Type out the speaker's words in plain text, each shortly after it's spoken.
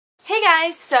Hey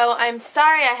guys, so I'm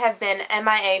sorry I have been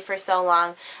MIA for so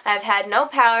long. I've had no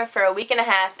power for a week and a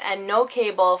half and no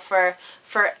cable for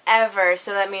forever,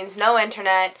 so that means no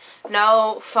internet,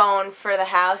 no phone for the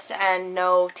house, and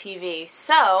no TV.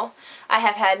 So I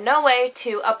have had no way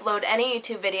to upload any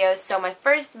YouTube videos, so my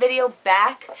first video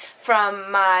back from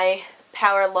my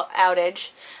power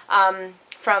outage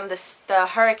from the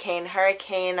Hurricane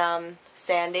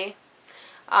Sandy,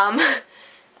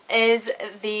 is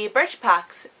the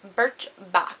Birchbox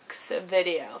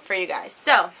video for you guys.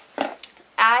 So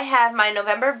I have my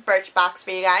November Birchbox for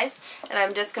you guys, and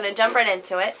I'm just going to jump right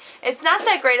into it. It's not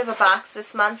that great of a box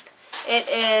this month. It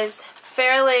is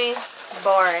fairly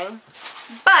boring,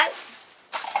 but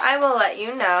I will let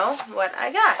you know what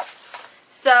I got.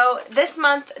 So this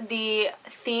month the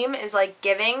theme is like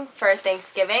giving for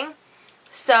Thanksgiving.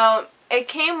 So it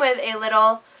came with a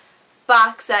little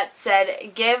box that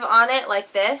said give on it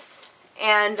like this,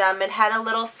 and it had a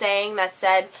little saying that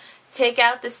said take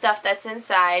out the stuff that's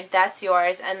inside, that's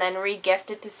yours, and then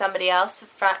re-gift it to somebody else.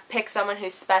 Pick someone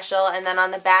who's special. And then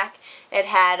on the back it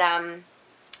had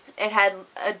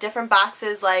different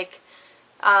boxes, like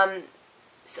a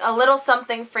little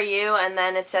something for you, and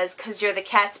then it says 'cause you're the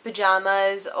cat's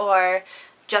pajamas, or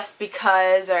just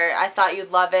because, or I thought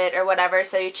you'd love it, or whatever.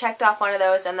 So you checked off one of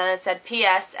those, and then it said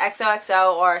PS,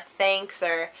 XOXO, or thanks,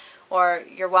 or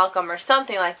you're welcome, or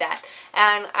something like that.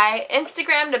 And I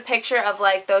Instagrammed a picture of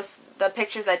like the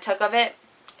pictures I took of it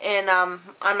in on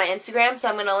my Instagram, so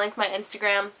I'm going to link my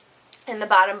Instagram in the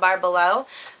bottom bar below.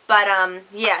 But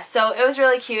yeah, so it was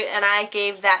really cute, and I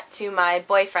gave that to my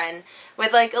boyfriend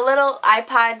with like a little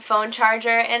iPod phone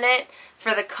charger in it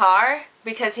for the car,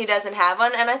 because he doesn't have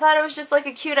one, and I thought it was just like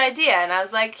a cute idea, and I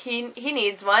was like, he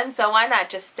needs one, so why not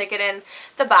just stick it in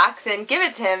the box and give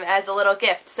it to him as a little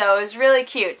gift. So it was really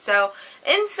cute. So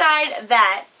inside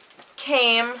that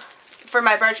came, for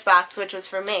my Birchbox, which was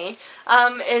for me,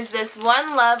 is this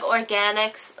One Love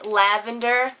Organics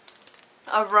Lavender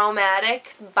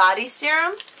Aromatic Body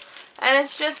Serum, and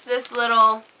it's just this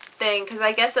little thing, because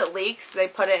I guess it leaks. They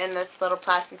put it in this little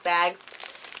plastic bag,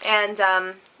 and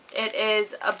it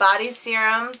is a body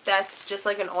serum that's just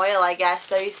like an oil, I guess.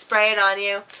 So you spray it on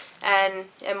you and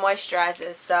it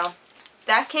moisturizes. So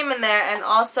that came in there, and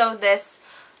also this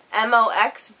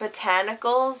MOX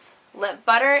Botanicals lip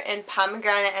butter in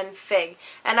pomegranate and fig.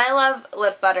 And I love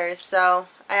lip butters, so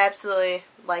I absolutely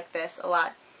like this a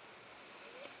lot.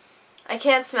 I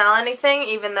can't smell anything,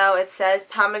 even though it says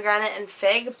pomegranate and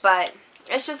fig, but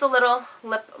it's just a little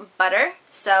lip butter,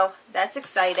 so that's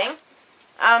exciting.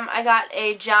 I got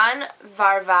a John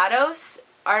Varvatos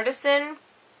Artisan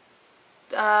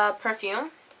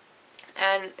perfume,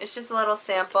 and it's just a little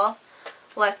sample.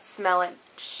 Let's smell it,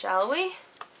 shall we?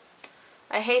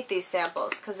 I hate these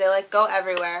samples because they like go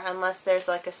everywhere unless there's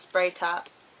like a spray top.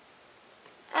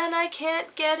 And I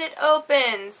can't get it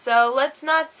open, so let's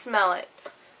not smell it.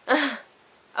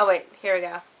 Oh wait, here we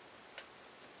go.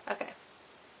 Okay.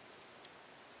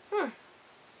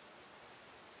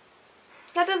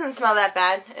 That doesn't smell that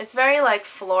bad. It's very like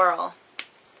floral.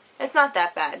 It's not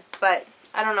that bad, but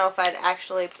I don't know if I'd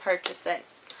actually purchase it.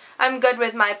 I'm good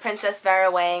with my Princess Vera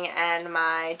Wang and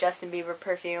my Justin Bieber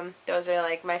perfume. Those are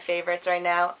like my favorites right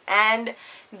now. And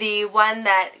the one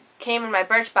that came in my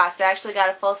Birchbox, I actually got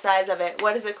a full size of it.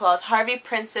 What is it called? Harvey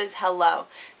Prince's Hello.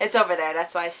 It's over there.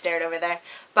 That's why I stared over there.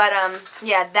 But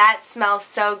yeah, that smells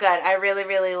so good. I really,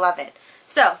 really love it.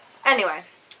 So anyway,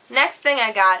 next thing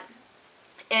I got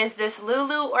is this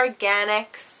Lulu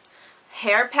Organics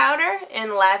hair powder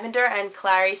in lavender and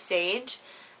clary sage,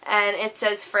 and it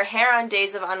says for hair on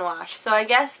days of unwashed. So I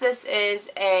guess this is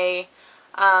a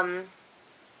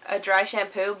dry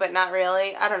shampoo, but not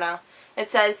really. I don't know.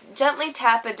 It says gently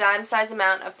tap a dime-size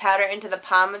amount of powder into the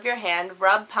palm of your hand,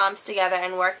 rub palms together,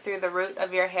 and work through the root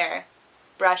of your hair.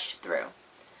 Brush through.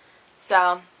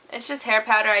 So it's just hair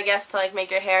powder, I guess, to like make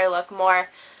your hair look more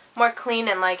clean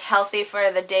and like healthy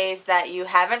for the days that you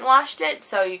haven't washed it,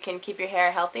 so you can keep your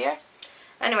hair healthier.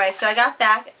 Anyway, so I got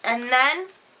that, and then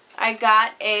I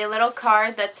got a little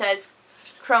card that says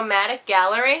Chromatic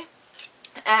Gallery,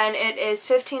 and it is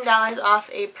 $15 off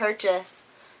a purchase.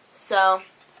 So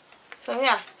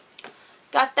yeah,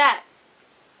 got that.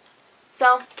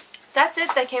 So that's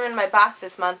it that came in my box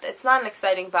this month. It's not an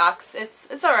exciting box. It's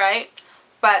alright,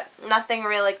 but nothing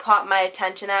really caught my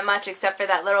attention that much except for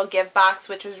that little gift box,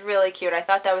 which was really cute. I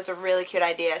thought that was a really cute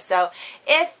idea. So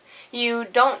if you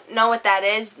don't know what that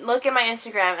is, look at my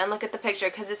Instagram and look at the picture,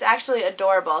 because it's actually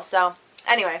adorable. So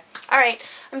anyway, alright,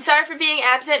 I'm sorry for being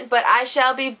absent, but I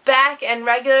shall be back and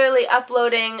regularly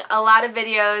uploading a lot of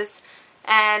videos,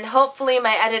 and hopefully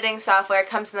my editing software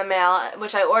comes in the mail,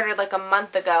 which I ordered like a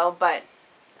month ago, but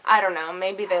I don't know.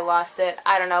 Maybe they lost it.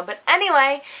 I don't know. But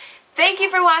anyway, thank you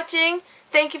for watching.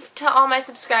 Thank you to all my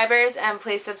subscribers, and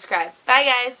please subscribe. Bye,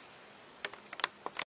 guys.